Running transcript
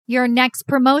Your next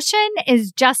promotion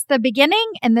is just the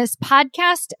beginning, and this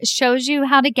podcast shows you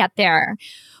how to get there.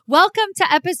 Welcome to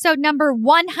episode number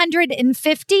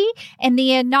 150 and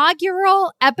the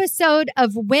inaugural episode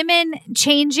of Women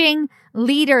Changing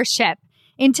Leadership.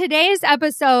 In today's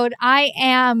episode, I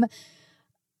am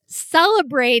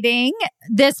celebrating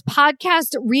this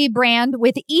podcast rebrand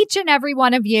with each and every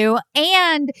one of you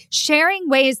and sharing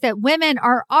ways that women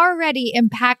are already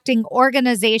impacting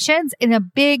organizations in a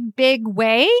big, big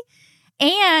way,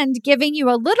 and giving you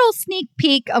a little sneak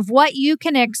peek of what you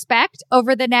can expect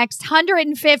over the next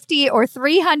 150 or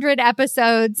 300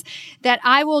 episodes that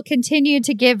I will continue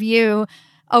to give you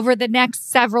over the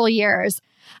next several years.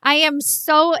 I am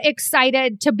so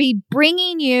excited to be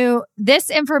bringing you this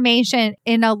information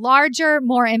in a larger,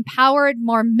 more empowered,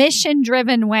 more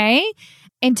mission-driven way,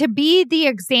 and to be the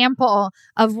example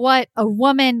of what a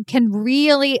woman can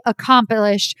really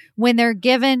accomplish when they're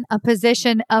given a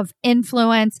position of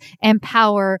influence and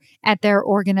power at their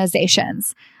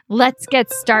organizations. Let's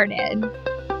get started.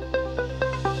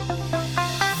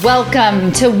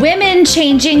 Welcome to Women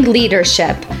Changing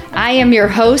Leadership. I am your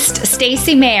host,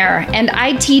 Stacey Mayer, and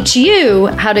I teach you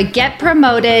how to get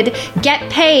promoted,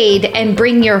 get paid, and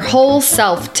bring your whole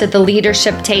self to the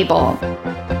leadership table.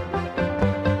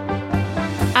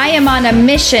 I am on a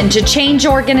mission to change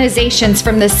organizations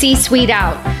from the C-suite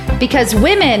out, because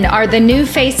women are the new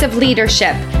face of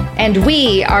leadership, and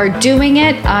we are doing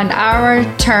it on our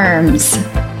terms.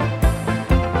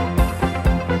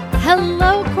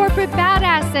 Hello, corporate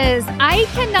badasses. I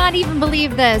cannot even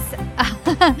believe this.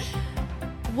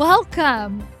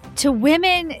 Welcome to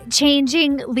Women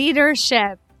Changing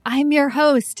Leadership. I'm your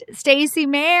host, Stacey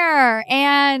Mayer,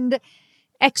 and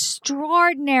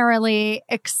extraordinarily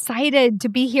excited to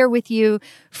be here with you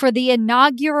for the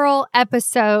inaugural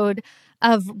episode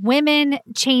of Women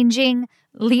Changing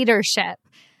Leadership.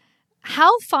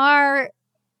 How far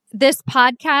this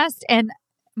podcast and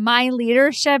my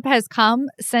leadership has come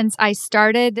since I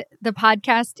started the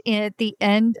podcast at the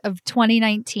end of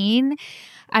 2019.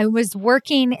 I was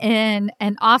working in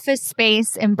an office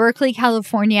space in Berkeley,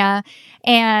 California,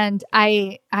 and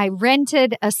I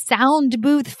rented a sound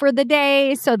booth for the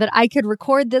day so that I could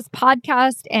record this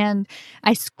podcast, and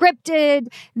I scripted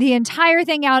the entire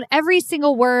thing out, every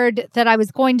single word that I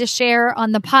was going to share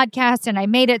on the podcast, and I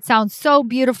made it sound so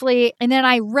beautifully. And then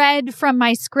I read from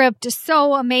my script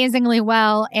so amazingly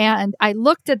well, and I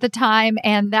looked at the time,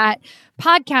 and that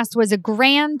podcast was a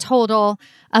grand total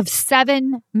of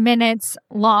 7 minutes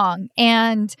long.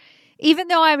 And even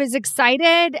though I was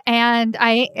excited and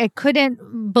I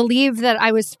couldn't believe that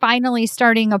I was finally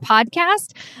starting a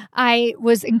podcast, I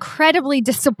was incredibly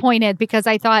disappointed because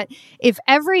I thought, if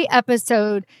every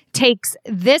episode takes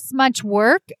this much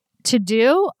work to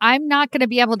do, I'm not going to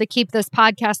be able to keep this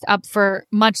podcast up for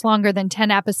much longer than 10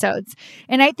 episodes.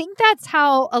 And I think that's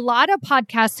how a lot of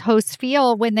podcast hosts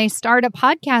feel when they start a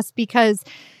podcast, because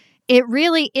it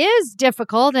really is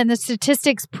difficult. And the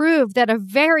statistics prove that a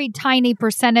very tiny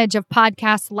percentage of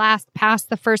podcasts last past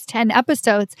the first 10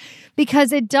 episodes,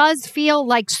 because it does feel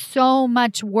like so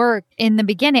much work in the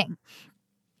beginning.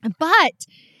 But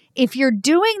if you're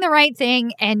doing the right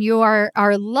thing and you are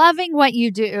loving what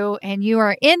you do and you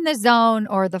are in the zone,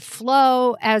 or the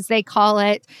flow, as they call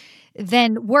it,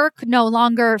 then work no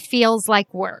longer feels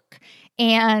like work.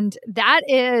 And that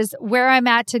is where I'm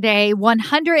at today.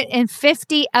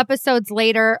 150 episodes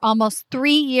later, almost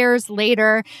 3 years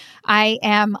later, I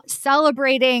am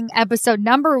celebrating episode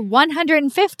number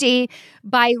 150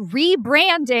 by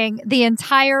rebranding the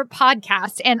entire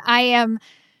podcast. And I am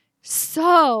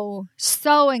so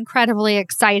incredibly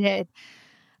excited.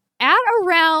 At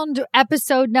around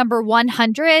episode number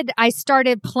 100, I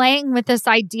started playing with this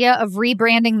idea of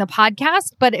rebranding the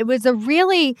podcast, but it was a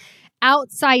really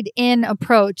outside-in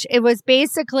approach. It was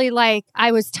basically like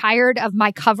I was tired of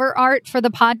my cover art for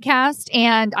the podcast,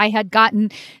 and I had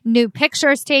gotten new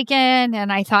pictures taken,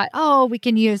 and I thought, we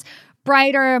can use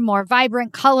brighter, more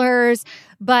vibrant colors,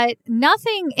 but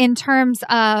nothing in terms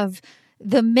of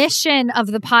the mission of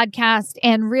the podcast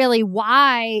and really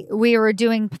why we were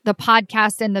doing the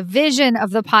podcast and the vision of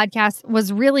the podcast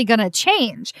was really going to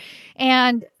change.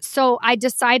 And so I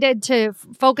decided to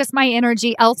focus my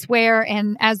energy elsewhere.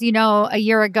 And as you know, a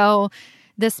year ago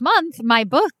this month, my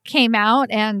book came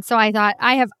out. And so I thought,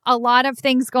 I have a lot of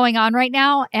things going on right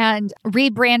now, and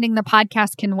rebranding the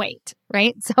podcast can wait,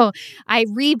 right? So I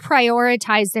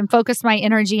reprioritized and focused my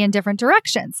energy in different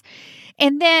directions.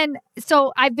 And then,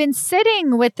 so I've been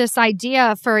sitting with this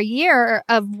idea for a year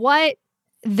of what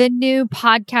the new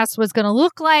podcast was going to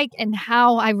look like and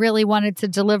how I really wanted to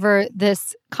deliver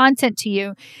this content to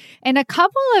you. And a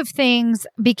couple of things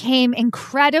became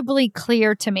incredibly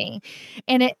clear to me.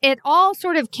 And it all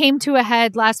sort of came to a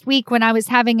head last week when I was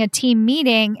having a team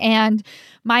meeting, and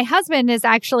my husband is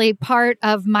actually part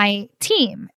of my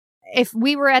team. If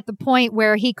we were at the point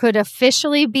where he could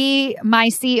officially be my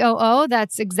COO,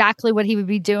 that's exactly what he would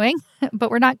be doing,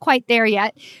 but we're not quite there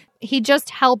yet. He just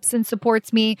helps and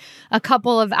supports me a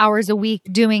couple of hours a week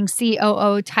doing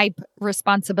COO type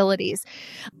responsibilities.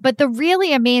 But the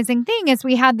really amazing thing is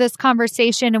we had this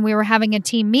conversation and we were having a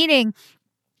team meeting,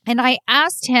 and I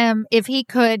asked him if he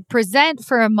could present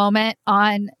for a moment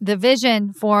on the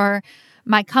vision for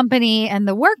my company and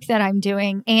the work that I'm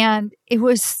doing. And it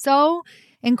was so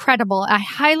incredible. I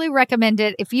highly recommend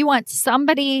it if you want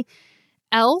somebody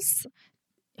else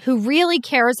who really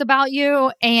cares about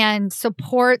you and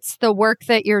supports the work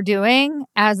that you're doing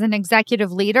as an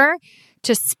executive leader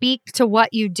to speak to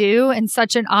what you do in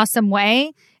such an awesome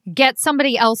way. Get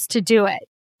somebody else to do it.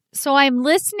 So I'm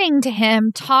listening to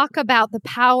him talk about the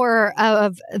power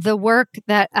of the work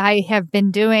that I have been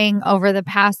doing over the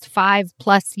past 5+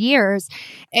 years.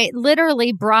 It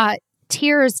literally brought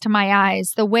tears to my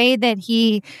eyes, the way that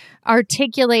he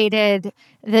articulated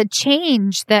the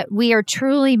change that we are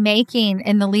truly making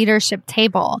in the leadership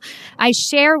table. I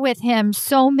share with him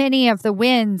so many of the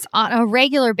wins on a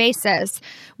regular basis.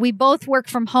 We both work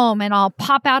from home, and I'll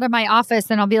pop out of my office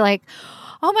and I'll be like,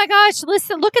 oh my gosh,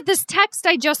 listen, look at this text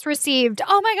I just received.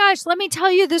 Oh my gosh, let me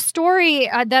tell you the story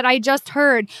that I just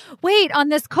heard. Wait, on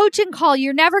this coaching call,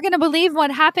 you're never going to believe what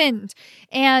happened.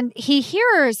 And he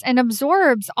hears and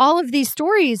absorbs all of these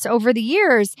stories over the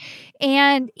years,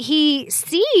 and he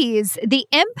sees the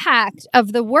impact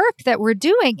of the work that we're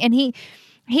doing. And he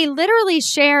literally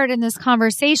shared in this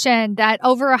conversation that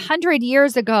over 100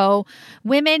 years ago,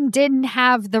 women didn't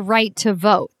have the right to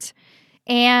vote.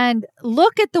 And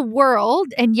look at the world,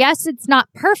 and yes, it's not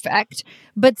perfect,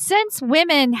 but since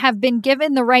women have been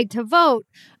given the right to vote,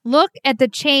 look at the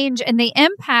change and the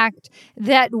impact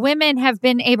that women have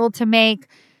been able to make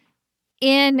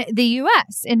in the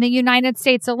US, in the United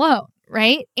States alone,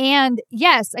 right? And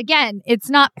yes, again, it's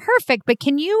not perfect, but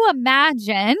can you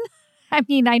imagine? I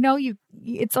mean, I know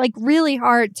it's like really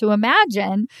hard to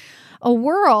imagine a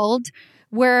world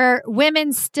where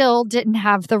women still didn't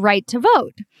have the right to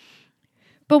vote.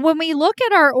 But when we look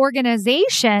at our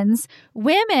organizations,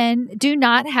 women do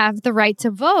not have the right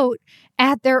to vote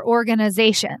at their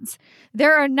organizations.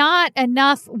 There are not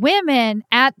enough women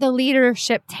at the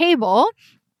leadership table.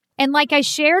 And like I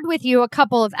shared with you a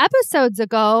couple of episodes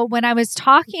ago, when I was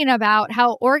talking about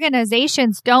how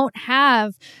organizations don't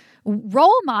have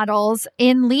role models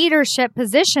in leadership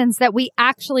positions that we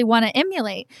actually want to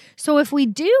emulate. So if we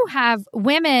do have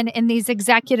women in these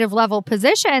executive level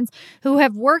positions who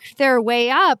have worked their way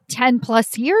up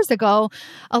 10+ years ago,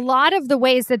 a lot of the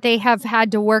ways that they have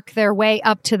had to work their way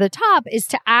up to the top is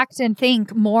to act and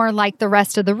think more like the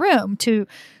rest of the room, to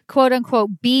quote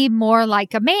unquote, be more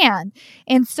like a man.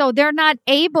 And so they're not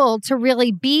able to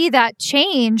really be that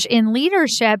change in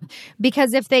leadership,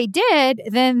 because if they did,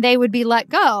 then they would be let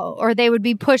go, or they would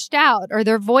be pushed out, or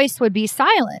their voice would be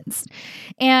silenced.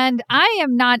 And I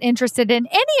am not interested in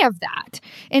any of that.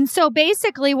 And so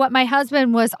basically what my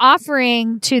husband was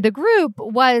offering to the group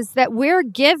was that we're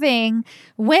giving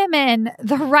women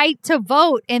the right to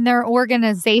vote in their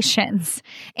organizations.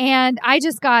 And I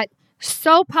just got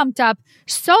so pumped up,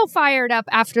 so fired up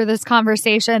after this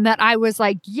conversation that I was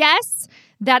like, yes,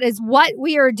 that is what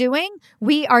we are doing.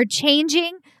 We are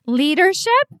changing leadership.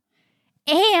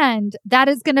 And that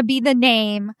is going to be the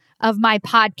name of my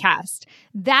podcast.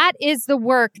 That is the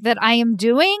work that I am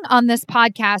doing on this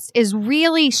podcast, is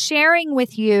really sharing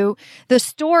with you the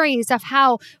stories of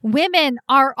how women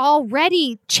are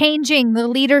already changing the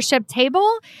leadership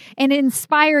table, and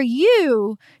inspire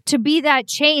you to be that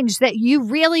change that you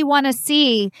really want to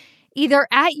see, either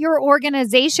at your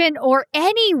organization or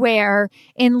anywhere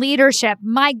in leadership.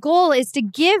 My goal is to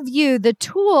give you the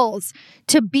tools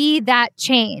to be that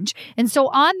change. And so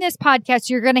on this podcast,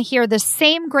 you're going to hear the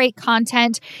same great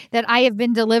content that I have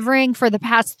been delivering for the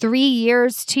past 3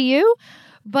 years to you.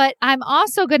 But I'm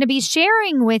also going to be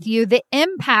sharing with you the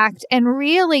impact and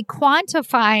really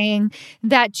quantifying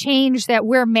that change that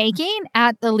we're making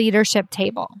at the leadership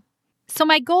table. So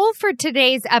my goal for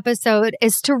today's episode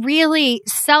is to really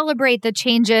celebrate the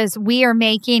changes we are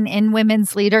making in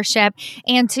women's leadership,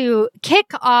 and to kick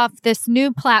off this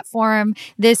new platform,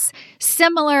 this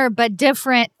similar but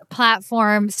different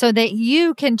platform, so that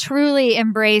you can truly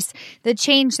embrace the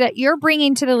change that you're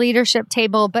bringing to the leadership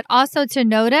table, but also to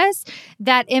notice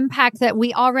that impact that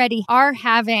we already are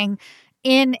having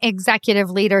in executive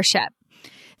leadership.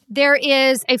 There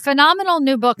is a phenomenal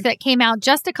new book that came out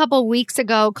just a couple weeks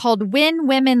ago called When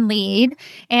Women Lead,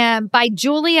 and by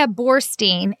Julia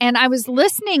Borstein. And I was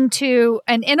listening to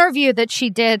an interview that she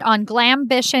did on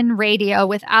Glambition Radio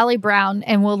with Ali Brown,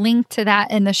 and we'll link to that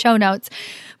in the show notes.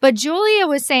 But Julia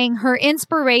was saying her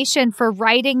inspiration for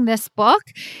writing this book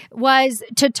was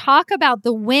to talk about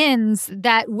the wins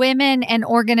that women and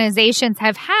organizations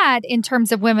have had in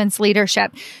terms of women's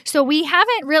leadership. So we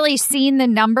haven't really seen the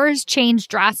numbers change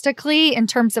drastically in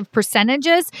terms of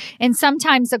percentages. And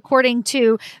sometimes, according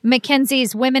to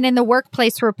McKinsey's Women in the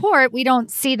Workplace report, we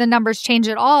don't see the numbers change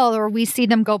at all, or we see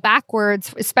them go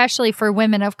backwards, especially for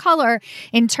women of color,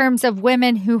 in terms of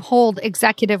women who hold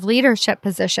executive leadership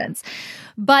positions.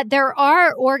 But there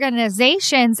are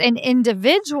organizations and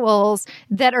individuals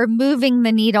that are moving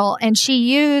the needle. And she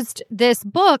used this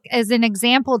book as an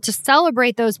example to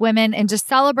celebrate those women and to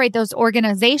celebrate those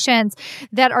organizations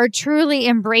that are truly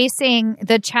embracing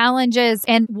the challenges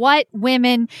and what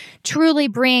women truly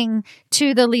bring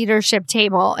to the leadership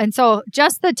table. And so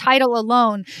just the title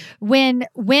alone, When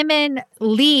Women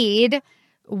Lead,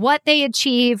 what they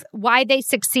achieve, why they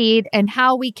succeed, and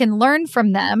how we can learn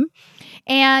from them.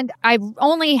 And I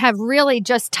only have really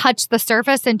just touched the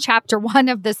surface in chapter 1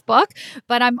 of this book,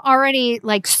 but I'm already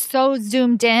like so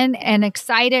zoomed in and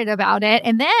excited about it.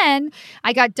 And then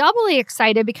I got doubly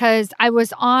excited because I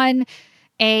was on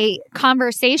a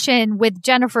conversation with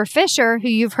Jennifer Fisher, who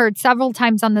you've heard several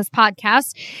times on this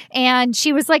podcast. And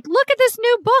she was like, look at this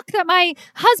new book that my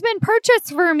husband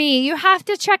purchased for me. You have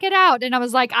to check it out. And I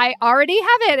was like, I already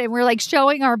have it. And we're like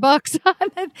showing our books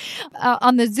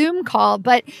on the Zoom call.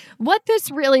 But what this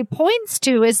really points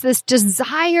to is this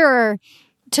desire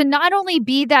to not only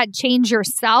be that change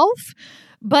yourself,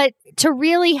 but to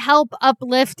really help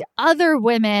uplift other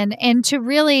women and to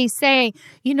really say,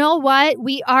 you know what?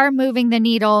 We are moving the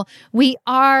needle. We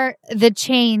are the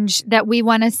change that we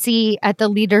want to see at the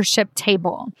leadership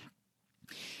table.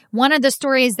 One of the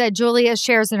stories that Julia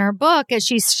shares in her book is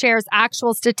she shares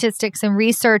actual statistics and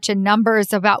research and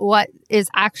numbers about what is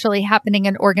actually happening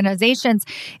in organizations.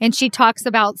 And she talks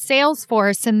about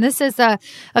Salesforce. And this is a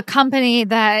company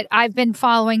that I've been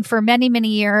following for many, many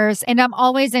years. And I'm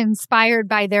always inspired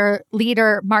by their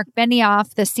leader, Mark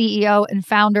Benioff, the CEO and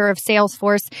founder of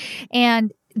Salesforce,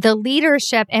 and the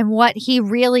leadership and what he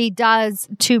really does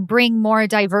to bring more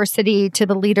diversity to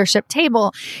the leadership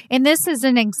table. And this is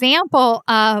an example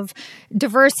of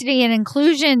diversity and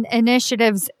inclusion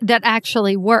initiatives that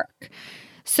actually work.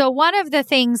 So one of the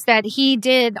things that he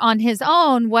did on his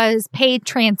own was paid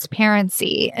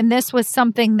transparency. And this was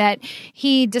something that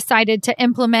he decided to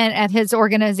implement at his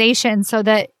organization so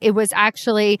that it was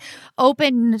actually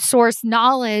open source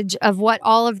knowledge of what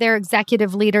all of their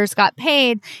executive leaders got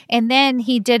paid. And then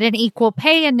he did an equal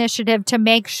pay initiative to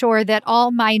make sure that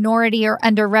all minority or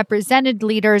underrepresented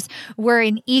leaders were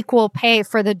in equal pay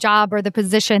for the job or the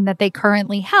position that they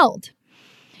currently held.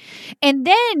 And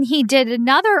then he did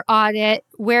another audit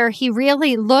where he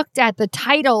really looked at the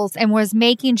titles and was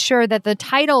making sure that the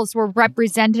titles were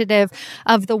representative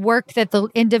of the work that the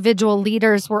individual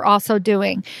leaders were also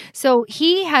doing. So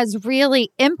he has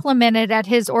really implemented at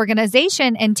his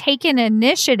organization and taken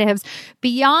initiatives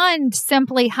beyond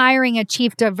simply hiring a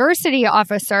chief diversity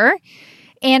officer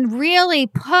and really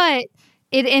put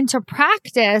it into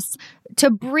practice to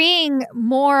bring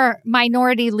more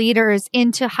minority leaders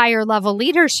into higher level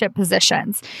leadership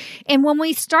positions. And when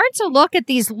we start to look at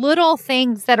these little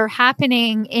things that are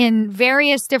happening in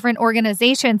various different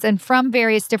organizations and from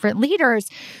various different leaders,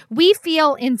 we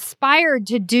feel inspired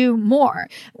to do more.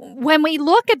 When we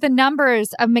look at the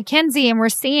numbers of McKinsey and we're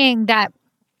seeing that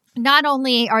not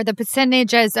only are the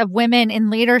percentages of women in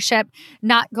leadership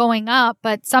not going up,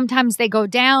 but sometimes they go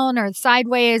down or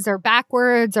sideways or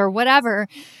backwards or whatever,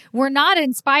 we're not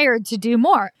inspired to do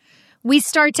more. We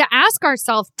start to ask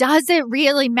ourselves, does it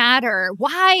really matter?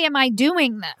 Why am I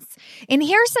doing this? And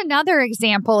here's another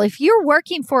example. If you're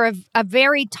working for a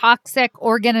very toxic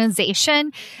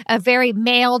organization, a very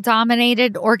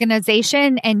male-dominated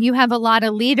organization, and you have a lot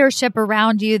of leadership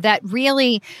around you that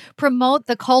really promote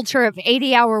the culture of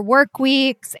 80-hour work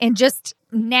weeks and just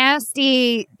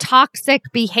nasty, toxic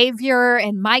behavior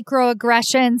and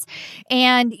microaggressions,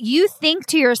 and you think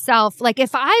to yourself, like,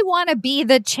 if I want to be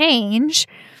the change,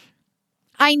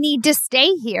 I need to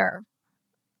stay here,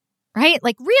 right?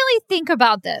 Like, really think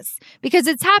about this because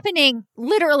it's happening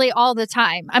literally all the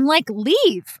time. I'm like,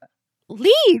 leave.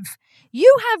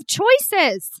 You have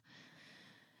choices.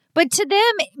 But to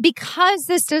them, because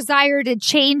this desire to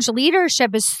change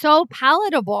leadership is so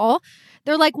palatable,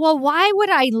 They're like, well, why would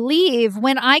I leave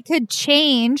when I could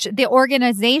change the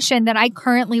organization that I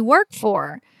currently work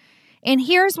for? And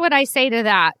here's what I say to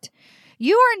that.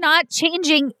 You are not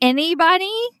changing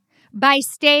anybody by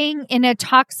staying in a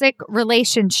toxic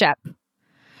relationship.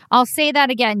 I'll say that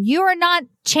again. You are not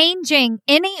changing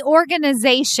any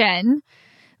organization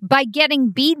by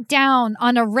getting beat down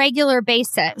on a regular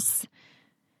basis.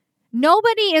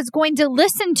 Nobody is going to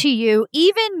listen to you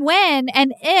even when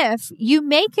and if you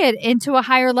make it into a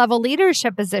higher level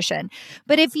leadership position.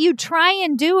 But if you try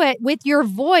and do it with your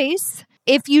voice,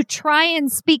 if you try and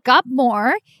speak up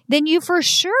more, then you for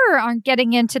sure aren't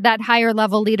getting into that higher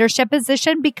level leadership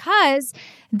position, because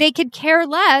they could care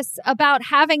less about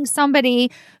having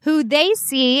somebody who they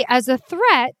see as a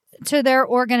threat to their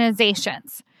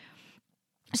organizations.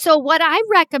 So what I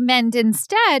recommend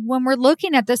instead, when we're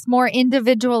looking at this more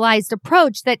individualized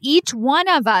approach, that each one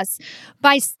of us,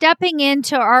 by stepping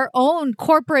into our own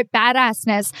corporate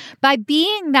badassness, by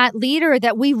being that leader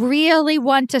that we really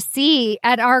want to see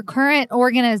at our current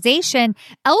organization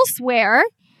elsewhere,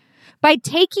 by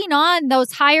taking on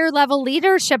those higher level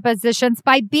leadership positions,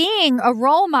 by being a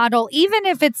role model, even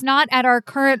if it's not at our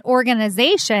current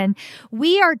organization,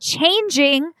 we are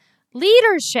changing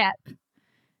leadership.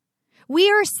 We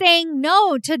are saying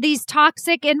no to these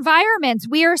toxic environments.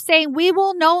 We are saying we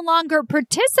will no longer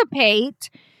participate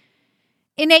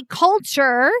in a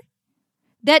culture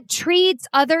that treats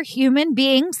other human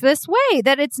beings this way,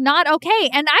 that it's not okay.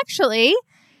 And actually,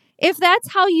 if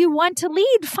that's how you want to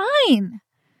lead, fine.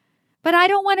 But I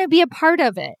don't want to be a part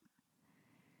of it.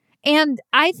 And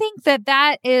I think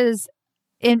that is,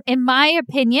 in my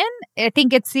opinion, I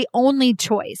think it's the only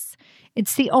choice.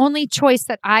 It's the only choice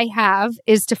that I have,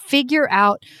 is to figure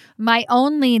out my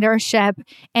own leadership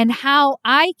and how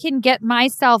I can get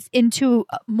myself into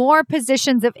more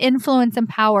positions of influence and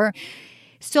power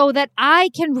so that I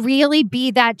can really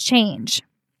be that change.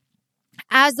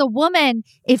 As a woman,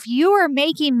 if you are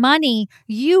making money,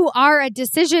 you are a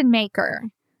decision maker.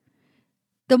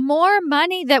 The more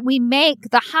money that we make,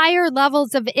 the higher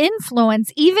levels of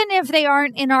influence, even if they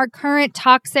aren't in our current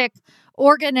toxic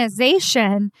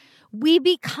organization, we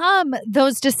become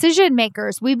those decision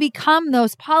makers. We become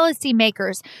those policy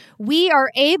makers. We are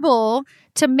able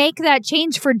to make that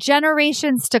change for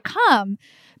generations to come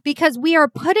because we are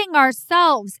putting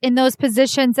ourselves in those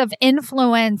positions of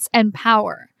influence and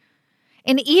power.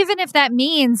 And even if that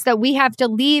means that we have to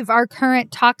leave our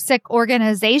current toxic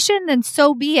organization, then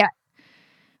so be it.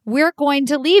 We're going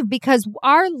to leave because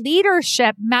our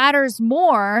leadership matters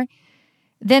more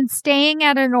than staying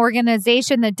at an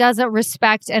organization that doesn't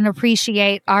respect and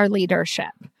appreciate our leadership.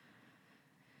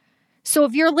 So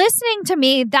if you're listening to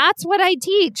me, that's what I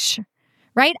teach,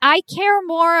 right? I care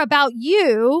more about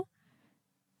you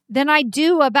than I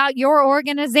do about your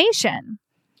organization.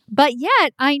 But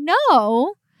yet I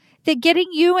know that getting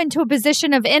you into a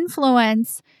position of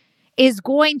influence is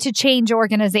going to change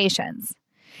organizations.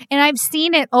 And I've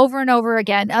seen it over and over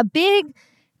again. A big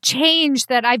change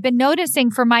that I've been noticing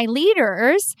for my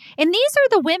leaders, and these are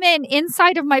the women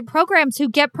inside of my programs who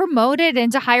get promoted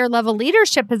into higher level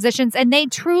leadership positions, and they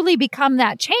truly become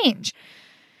that change.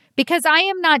 Because I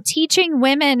am not teaching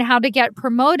women how to get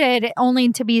promoted only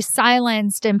to be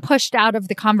silenced and pushed out of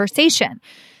the conversation.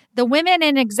 The women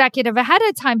in executive ahead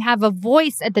of time have a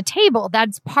voice at the table.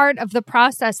 That's part of the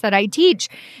process that I teach,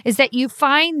 is that you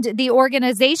find the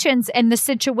organizations and the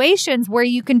situations where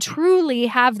you can truly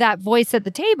have that voice at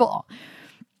the table.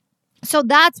 So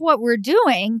that's what we're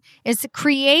doing, is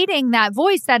creating that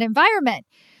voice, that environment.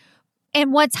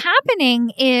 And what's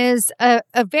happening is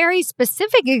a very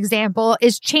specific example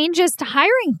is changes to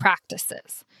hiring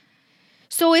practices.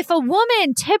 So if a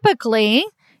woman typically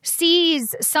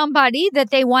sees somebody that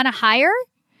they want to hire,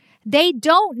 they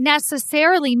don't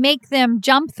necessarily make them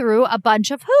jump through a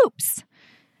bunch of hoops.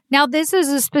 Now, this is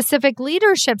a specific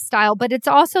leadership style, but it's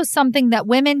also something that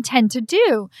women tend to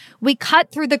do. We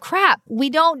cut through the crap.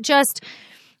 We don't just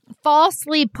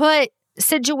falsely put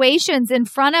situations in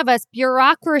front of us,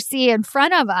 bureaucracy in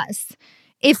front of us.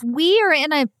 If we are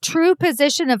in a true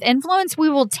position of influence, we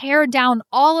will tear down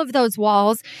all of those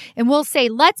walls and we'll say,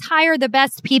 let's hire the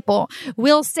best people.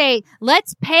 We'll say,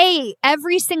 let's pay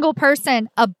every single person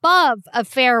above a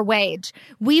fair wage.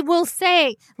 We will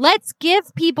say, let's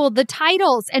give people the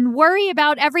titles and worry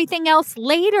about everything else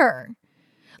later.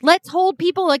 Let's hold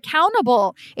people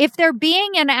accountable. If they're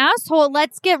being an asshole,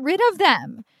 let's get rid of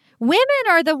them. Women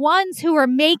are the ones who are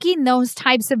making those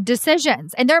types of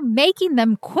decisions, and they're making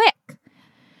them quick.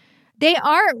 They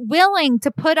aren't willing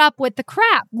to put up with the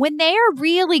crap. When they are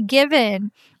really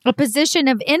given a position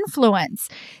of influence,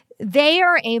 they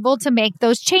are able to make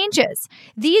those changes.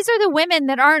 These are the women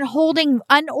that aren't holding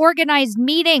unorganized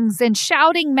meetings and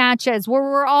shouting matches where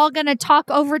we're all going to talk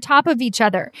over top of each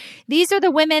other. These are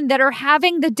the women that are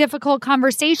having the difficult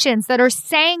conversations, that are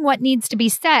saying what needs to be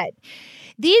said.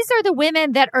 These are the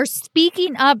women that are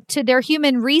speaking up to their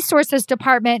human resources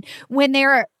department when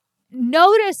they're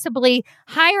noticeably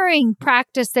hiring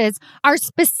practices are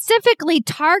specifically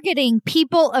targeting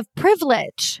people of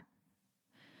privilege.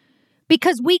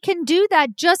 Because we can do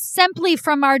that just simply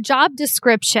from our job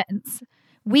descriptions.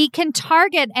 We can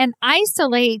target and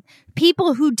isolate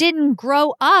people who didn't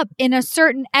grow up in a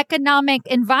certain economic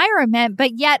environment,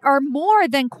 but yet are more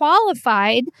than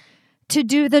qualified to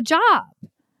do the job.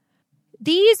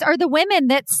 These are the women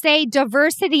that say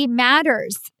diversity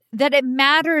matters, that it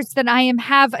matters that I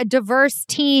have a diverse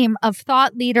team of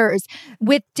thought leaders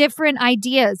with different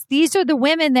ideas. These are the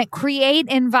women that create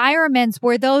environments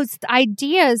where those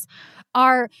ideas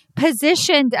are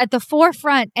positioned at the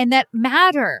forefront and that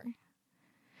matter.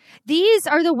 These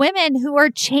are the women who are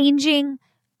changing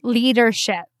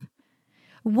leadership.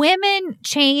 Women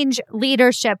change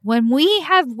leadership. When we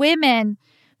have women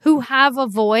who have a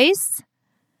voice,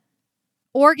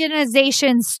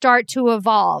 organizations start to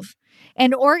evolve.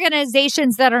 And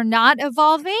organizations that are not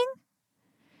evolving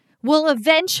will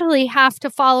eventually have to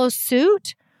follow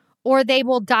suit or they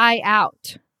will die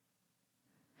out.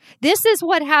 This is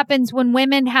what happens when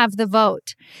women have the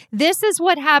vote. This is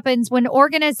what happens when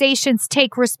organizations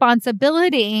take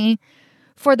responsibility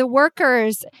for the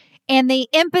workers and the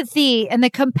empathy and the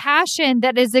compassion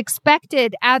that is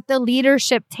expected at the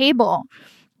leadership table.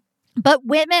 But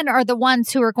women are the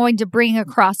ones who are going to bring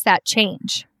across that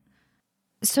change.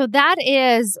 So that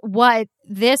is what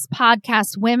this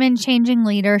podcast, Women Changing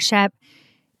Leadership,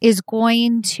 is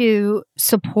going to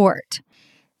support.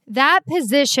 That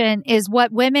position is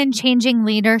what Women Changing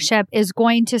Leadership is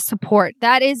going to support.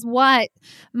 That is what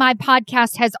my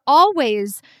podcast has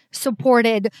always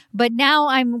supported, but now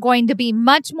I'm going to be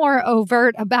much more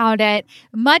overt about it,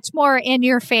 much more in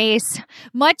your face,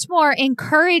 much more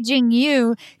encouraging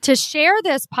you to share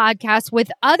this podcast with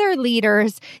other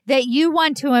leaders that you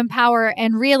want to empower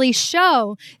and really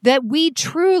show that we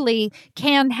truly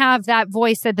can have that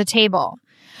voice at the table.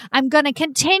 I'm going to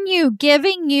continue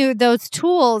giving you those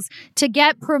tools to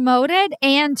get promoted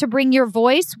and to bring your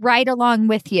voice right along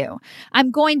with you.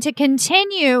 I'm going to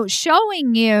continue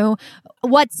showing you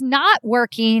what's not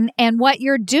working and what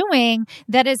you're doing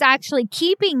that is actually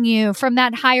keeping you from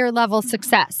that higher level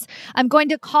success. I'm going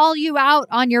to call you out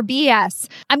on your BS.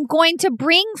 I'm going to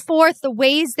bring forth the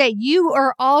ways that you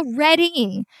are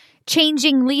already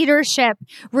changing leadership,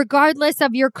 regardless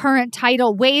of your current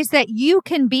title, ways that you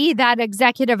can be that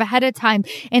executive ahead of time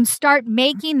and start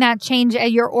making that change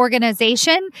at your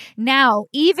organization now,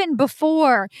 even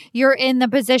before you're in the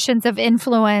positions of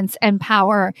influence and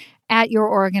power at your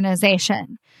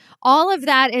organization. All of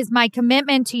that is my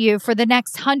commitment to you for the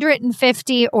next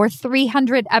 150 or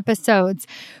 300 episodes.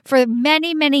 For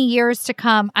many, many years to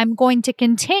come, I'm going to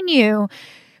continue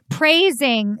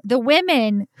praising the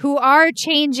women who are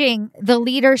changing the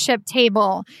leadership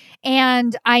table.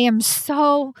 And I am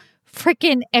so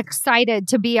freaking excited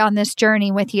to be on this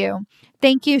journey with you.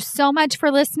 Thank you so much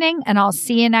for listening, and I'll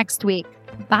see you next week.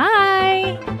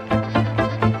 Bye.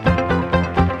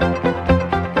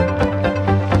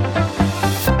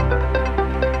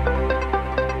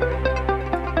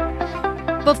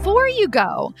 Before you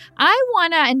go, I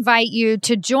want to invite you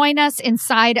to join us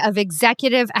inside of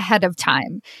Executive Ahead of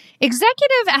Time.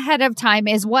 Executive Ahead of Time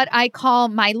is what I call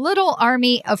my little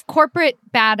army of corporate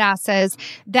badasses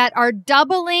that are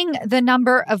doubling the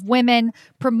number of women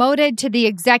promoted to the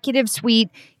executive suite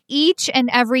each and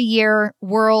every year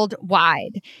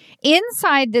worldwide.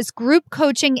 Inside this group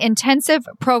coaching intensive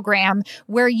program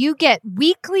where you get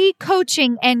weekly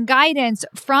coaching and guidance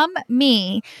from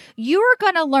me, you're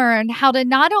going to learn how to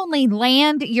not only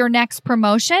land your next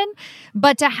promotion,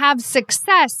 but to have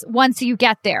success once you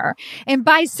get there. And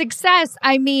by success,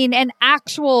 I mean an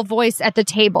actual voice at the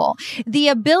table, the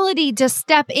ability to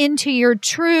step into your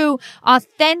true,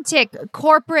 authentic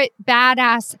corporate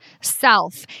badass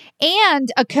self,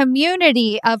 and a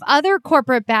community of other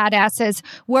corporate badasses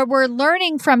where we're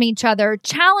learning from each other,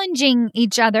 challenging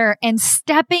each other, and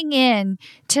stepping in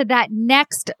to that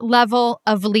next level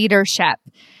of leadership.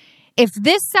 If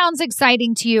this sounds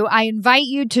exciting to you, I invite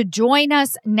you to join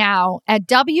us now at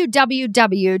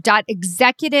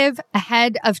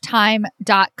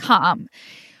www.executiveaheadoftime.com.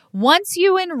 Once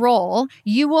you enroll,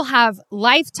 you will have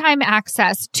lifetime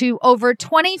access to over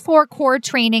 24 core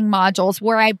training modules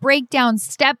where I break down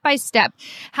step by step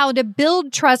how to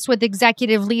build trust with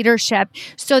executive leadership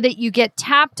so that you get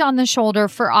tapped on the shoulder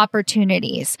for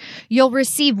opportunities. You'll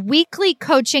receive weekly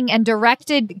coaching and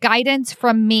directed guidance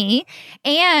from me,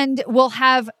 and we'll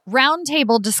have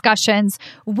roundtable discussions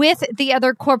with the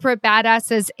other corporate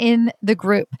badasses in the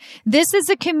group. This is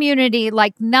a community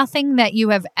like nothing that you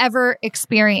have ever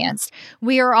experienced.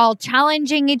 We are all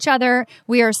challenging each other.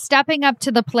 We are stepping up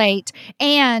to the plate,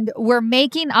 and we're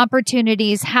making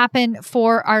opportunities happen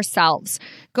for ourselves.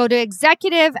 Go to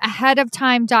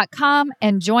executiveaheadofTime.com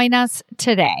and join us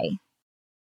today.